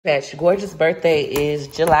Patch Gorgeous birthday is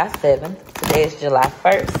July 7th. Today is July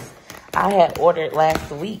 1st. I had ordered last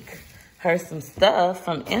week her some stuff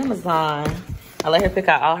from Amazon. I let her pick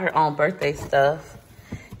out all her own birthday stuff.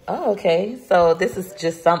 Oh, okay. So this is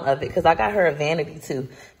just some of it because I got her a vanity too.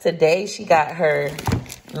 Today she got her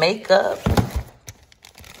makeup.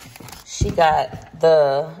 She got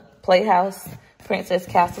the Playhouse Princess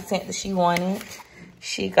Castle tent that she wanted.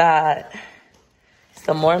 She got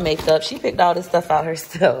some more makeup. She picked all this stuff out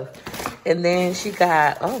herself. And then she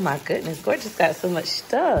got, oh my goodness, Gorgeous got so much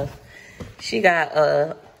stuff. She got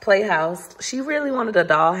a Playhouse. She really wanted a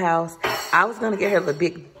dollhouse. I was gonna get her the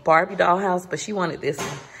big Barbie dollhouse, but she wanted this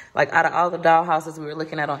one. Like out of all the dollhouses we were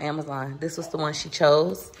looking at on Amazon, this was the one she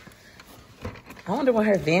chose. I wonder when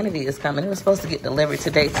her vanity is coming. It was supposed to get delivered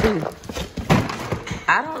today too.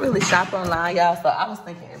 I don't really shop online, y'all, so I was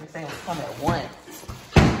thinking everything would come at once.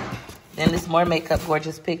 Then there's more makeup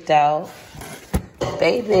Gorgeous picked out.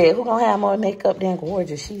 Baby, who gonna have more makeup than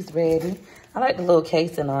Gorgeous? She's ready. I like the little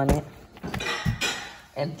casing on it.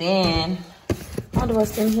 And then, I wonder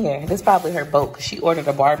what's in here. This is probably her boat, because she ordered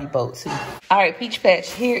a Barbie boat too. All right, Peach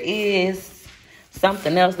Patch, here is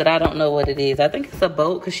something else that I don't know what it is. I think it's a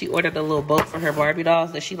boat, because she ordered a little boat for her Barbie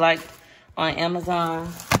dolls that she liked on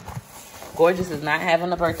Amazon. Gorgeous is not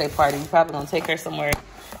having a birthday party. We're probably gonna take her somewhere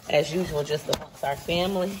as usual, just amongst our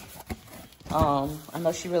family. I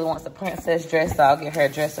know she really wants a princess dress, so I'll get her a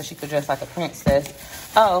dress so she could dress like a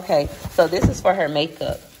princess. Oh, okay. So this is for her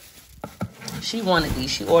makeup. She wanted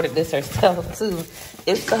these. She ordered this herself, too.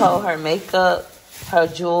 It's to hold her makeup, her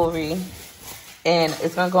jewelry, and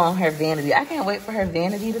it's going to go on her vanity. I can't wait for her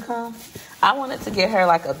vanity to come. I wanted to get her,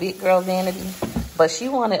 like, a big girl vanity, but she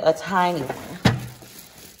wanted a tiny one.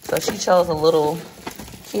 So she chose a little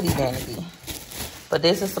kitty vanity. But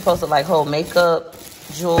this is supposed to, like, hold makeup,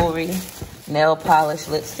 jewelry, nail polish,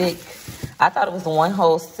 lipstick. I thought it was one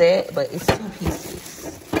whole set, but it's 2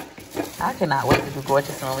 pieces. I cannot wait to do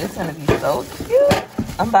Gorgeous room. It's gonna be so cute.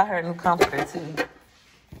 I'm buying her a new comforter too.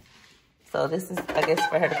 So this is, I guess,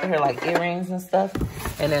 for her to put her like earrings and stuff.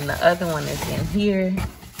 And then the other one is in here.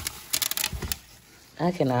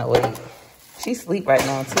 I cannot wait. She sleep right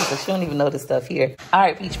now too, so she don't even know this stuff here. All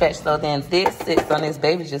right, Peach Patch. So then this sits on this.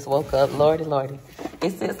 Baby just woke up. Lordy, lordy.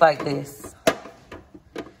 It sits like this.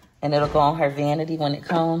 And it'll go on her vanity when it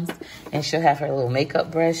comes. And she'll have her little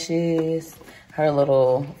makeup brushes, her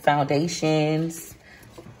little foundations,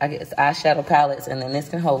 I guess eyeshadow palettes, and then this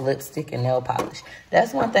can hold lipstick and nail polish.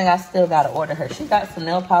 That's one thing I still gotta order her. She got some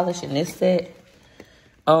nail polish in this set.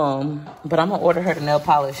 But I'm gonna order her the nail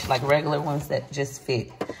polish, like regular ones that just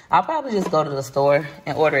fit. I'll probably just go to the store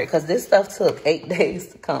and order it because this stuff took 8 days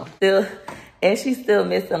to come. And she's still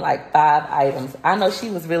missing like 5 items. I know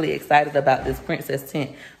she was really excited about this princess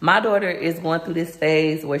tent. My daughter is going through this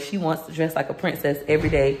phase where she wants to dress like a princess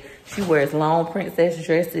every day. She wears long princess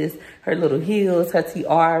dresses, her little heels, her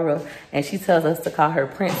tiara, and she tells us to call her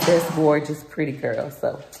Princess Gorgeous Pretty Girl.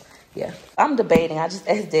 So, yeah. I'm debating. I just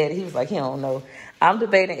asked Daddy. He was like, he don't know. I'm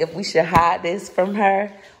debating if we should hide this from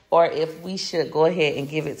her or if we should go ahead and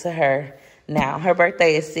give it to her now. Her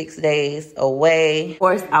birthday is 6 days away. Of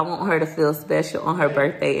course, I want her to feel special on her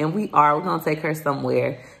birthday, and we're gonna take her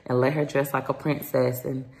somewhere and let her dress like a princess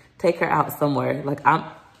and take her out somewhere. Like,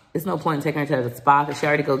 there's no point in taking her to the spa because she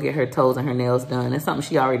already go get her toes and her nails done. It's something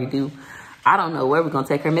she already do. I don't know where we're gonna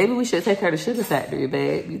take her. Maybe we should take her to Sugar Factory,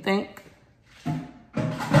 babe. You think?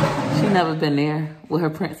 She never been there with her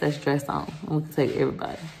princess dress on, and we can take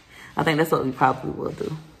everybody. I think that's what we probably will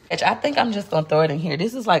do. I think I'm just going to throw it in here.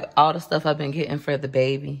 This is like all the stuff I've been getting for the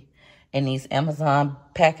baby in these Amazon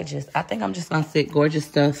packages. I think I'm just going to stick Gorgeous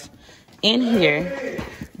stuff in here.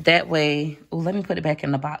 That way, let me put it back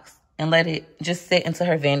in the box and let it just sit into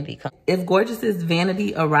her vanity. If Gorgeous's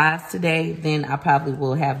vanity arrives today, then I probably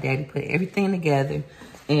will have Daddy put everything together.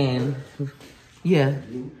 And yeah,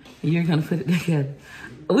 you're going to put it together.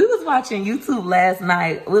 We was watching YouTube last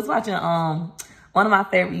night. We was watching one of my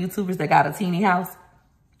favorite YouTubers that got a teeny house.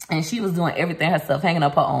 And she was doing everything herself, hanging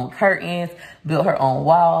up her own curtains, built her own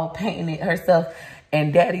wall, painting it herself.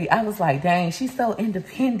 And Daddy, I was like, dang, she's so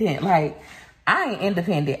independent. Like, I ain't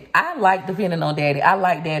independent. I like depending on Daddy. I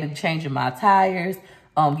like Daddy changing my tires,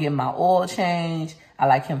 getting my oil changed. I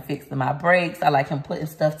like him fixing my brakes. I like him putting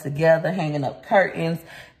stuff together, hanging up curtains.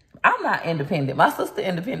 I'm not independent. My sister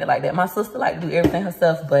independent like that. My sister like to do everything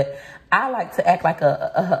herself, but I like to act like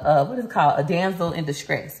what is it called? A damsel in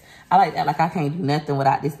distress. I like that. Like, I can't do nothing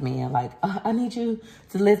without this man. Like, I need you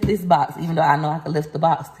to lift this box, even though I know I can lift the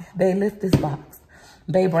box. Babe, lift this box.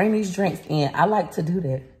 Babe, bring these drinks in. I like to do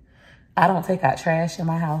that. I don't take out trash in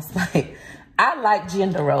my house. Like, I like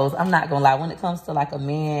gender roles. I'm not going to lie. When it comes to, like, a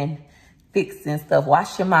man fixing stuff,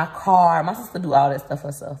 washing my car. My sister do all that stuff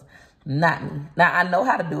herself, not me. Now, I know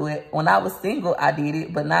how to do it. When I was single, I did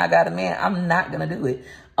it, but now I got a man, I'm not gonna do it.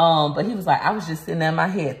 But he was like, I was just sitting there in my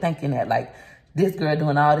head thinking that, like, this girl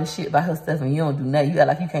doing all this shit by herself and you don't do nothing. You act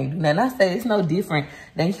like you can't do nothing. I say it's no different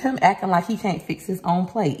than him acting like he can't fix his own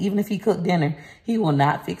plate. Even if he cooked dinner, he will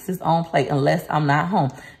not fix his own plate unless I'm not home.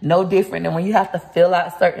 No different than when you have to fill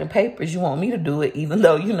out certain papers. You want me to do it even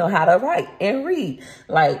though you know how to write and read.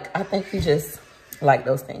 Like, I think he just like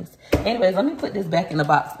those things. Anyways, let me put this back in the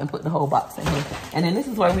box and put the whole box in here. And then this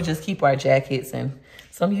is where we just keep our jackets and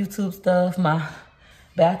some YouTube stuff, my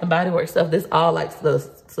Bath and Body Works stuff. This all like the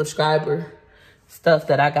subscriber stuff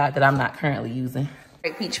that I got that I'm not currently using.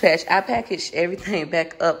 Right, Peach Patch, I packaged everything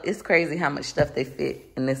back up. It's crazy how much stuff they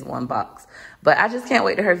fit in this one box. But I just can't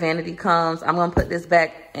wait till her vanity comes. I'm gonna put this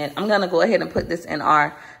back and I'm gonna go ahead and put this in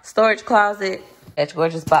our storage closet. That's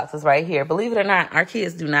gorgeous boxes right here. Believe it or not, our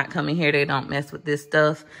kids do not come in here. They don't mess with this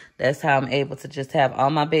stuff. That's how I'm able to just have all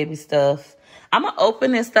my baby stuff. I'm gonna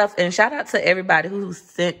open this stuff and shout out to everybody who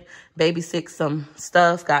sent Baby Six some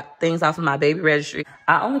stuff, got things off of my baby registry.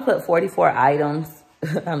 I only put 44 items.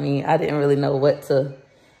 I mean, I didn't really know what to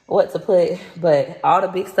put, but all the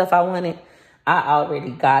big stuff I wanted, I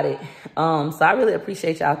already got it. So I really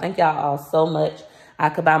appreciate y'all. Thank y'all all so much. I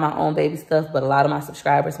could buy my own baby stuff, but a lot of my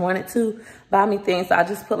subscribers wanted to buy me things. So I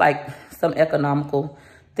just put like some economical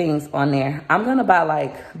things on there. I'm gonna buy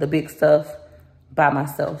like the big stuff by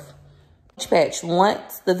myself. Patch,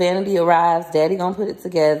 once the vanity arrives, Daddy gonna put it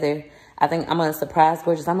together. I think I'm gonna surprise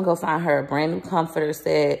Gorgeous. I'm gonna go find her a brand new comforter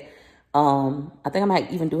set. I think I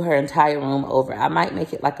might even do her entire room over. I might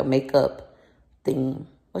make it like a makeup theme.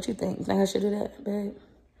 What you think? You think I should do that, babe?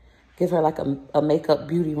 Give her like a makeup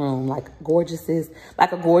beauty room, like Gorgeous's,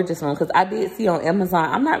 like a gorgeous room. Because I did see on Amazon,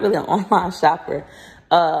 I'm not really an online shopper.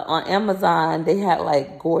 On Amazon, they had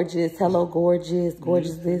like Gorgeous, Hello Gorgeous,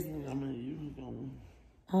 Gorgeous this.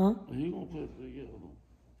 Huh? He gonna put it together.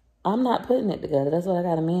 I'm not putting it together. That's what I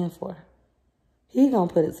got a man for. He gonna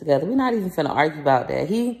put it together. We're not even finna argue about that.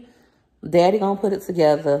 Daddy gonna put it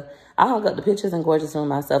together. I hung up the pictures in Gorgeous room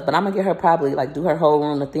myself, but I'm gonna get her probably like do her whole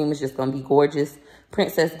room. The theme is just gonna be Gorgeous,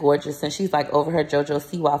 Princess Gorgeous, and she's like over her JoJo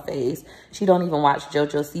Siwa phase. She don't even watch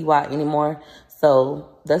JoJo Siwa anymore. So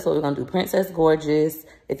that's what we're gonna do. Princess Gorgeous.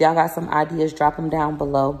 If y'all got some ideas, drop them down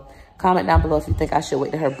below. Comment down below if you think I should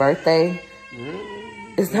wait till her birthday.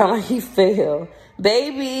 It sounds like he fell.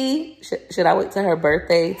 Baby, should I wait till her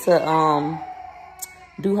birthday to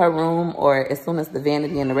do her room, or as soon as the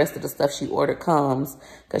vanity and the rest of the stuff she ordered comes?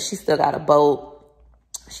 Because she still got a boat.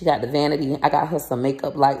 She got the vanity. I got her some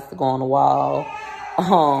makeup lights to go on the wall.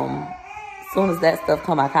 As soon as that stuff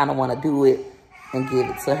come, I kind of want to do it and give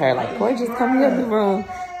it to her. Like, Gorgeous, come here in the room.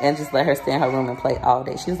 And just let her stay in her room and play all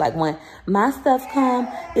day. She was like, when my stuff come,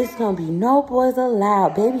 it's going to be no boys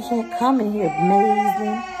allowed. Baby can't come in here.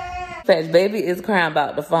 Amazing. Fact, Baby is crying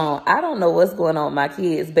about the phone. I don't know what's going on with my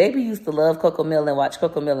kids. Baby used to love Coco Melon, watch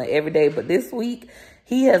Coco Melon every day. But this week,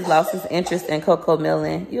 he has lost his interest in Coco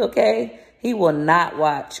Melon. You okay? He will not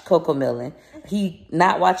watch Coco Melon. He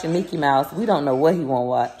not watching Mickey Mouse. We don't know what he won't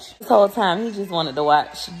watch. This whole time, he just wanted to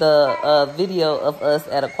watch the video of us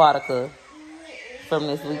at Aquatica from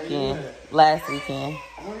this weekend, last weekend.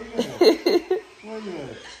 Where you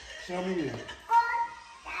at? Show me it.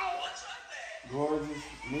 Gorgeous,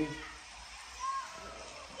 me.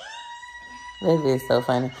 Baby is so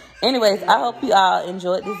funny. Anyways, I hope you all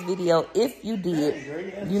enjoyed this video. If you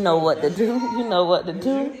did, you know what to do. You know what to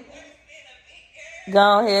do.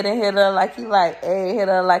 Go ahead and hit her like you like. Hey, hit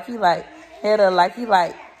her like you like. Hit her like you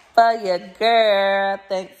like. For your girl.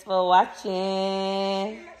 Thanks for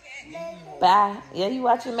watching. Bye. Yeah, you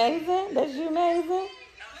watch Amazing? That's you, Amazing?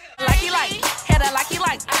 Like you like, hit her like you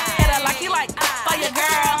like, hit her like you like, for your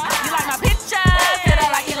girl. You like my pictures, hit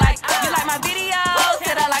her like you like. You like my videos,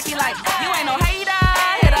 hit her like you like. You ain't no hater,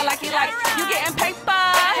 hit her like you like. You getting paper,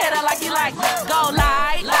 hit her like you like. Go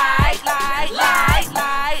like,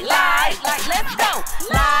 let's go.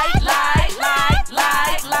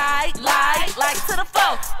 Like to the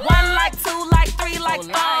flow. 1 like, 2 like, 3 like,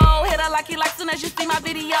 4. Hit her like you like soon as you see my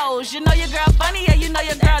videos. You know your girl funny, yeah, you know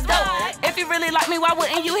your girl dope. If you really like me, why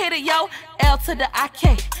wouldn't you hit it, yo? L to the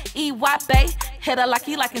I-K-E-Y, bae. Hit her like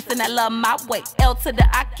you like and send that love my way. L to the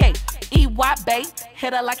I-K-E-Y,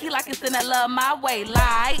 bae.It her like you like and send that love my way.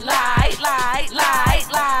 Like,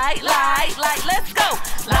 let's go.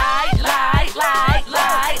 Like,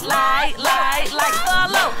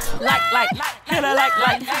 follow. Hit her like,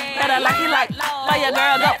 hit her like you like. For your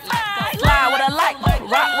girl, go. Slide with a like,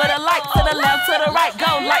 rock with a like. To the left, to the right,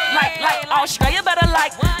 go. Like. Australia better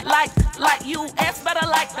like. like US better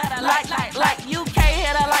like UK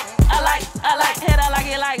hit her like hit her like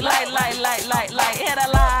it like hit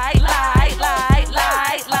her like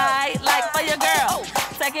for your girl.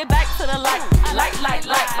 Take it back to the like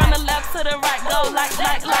from the left to the right, go like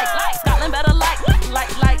Scotland better like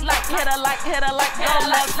hit her like go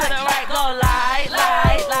left to the right, go like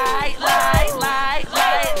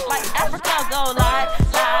Africa, go like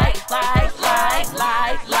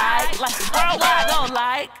worldwide, go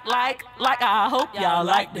like I hope y'all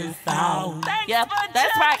like this sound. Yeah,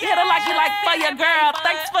 that's right, hit her like you like for your girl.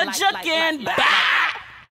 Thanks for juking back.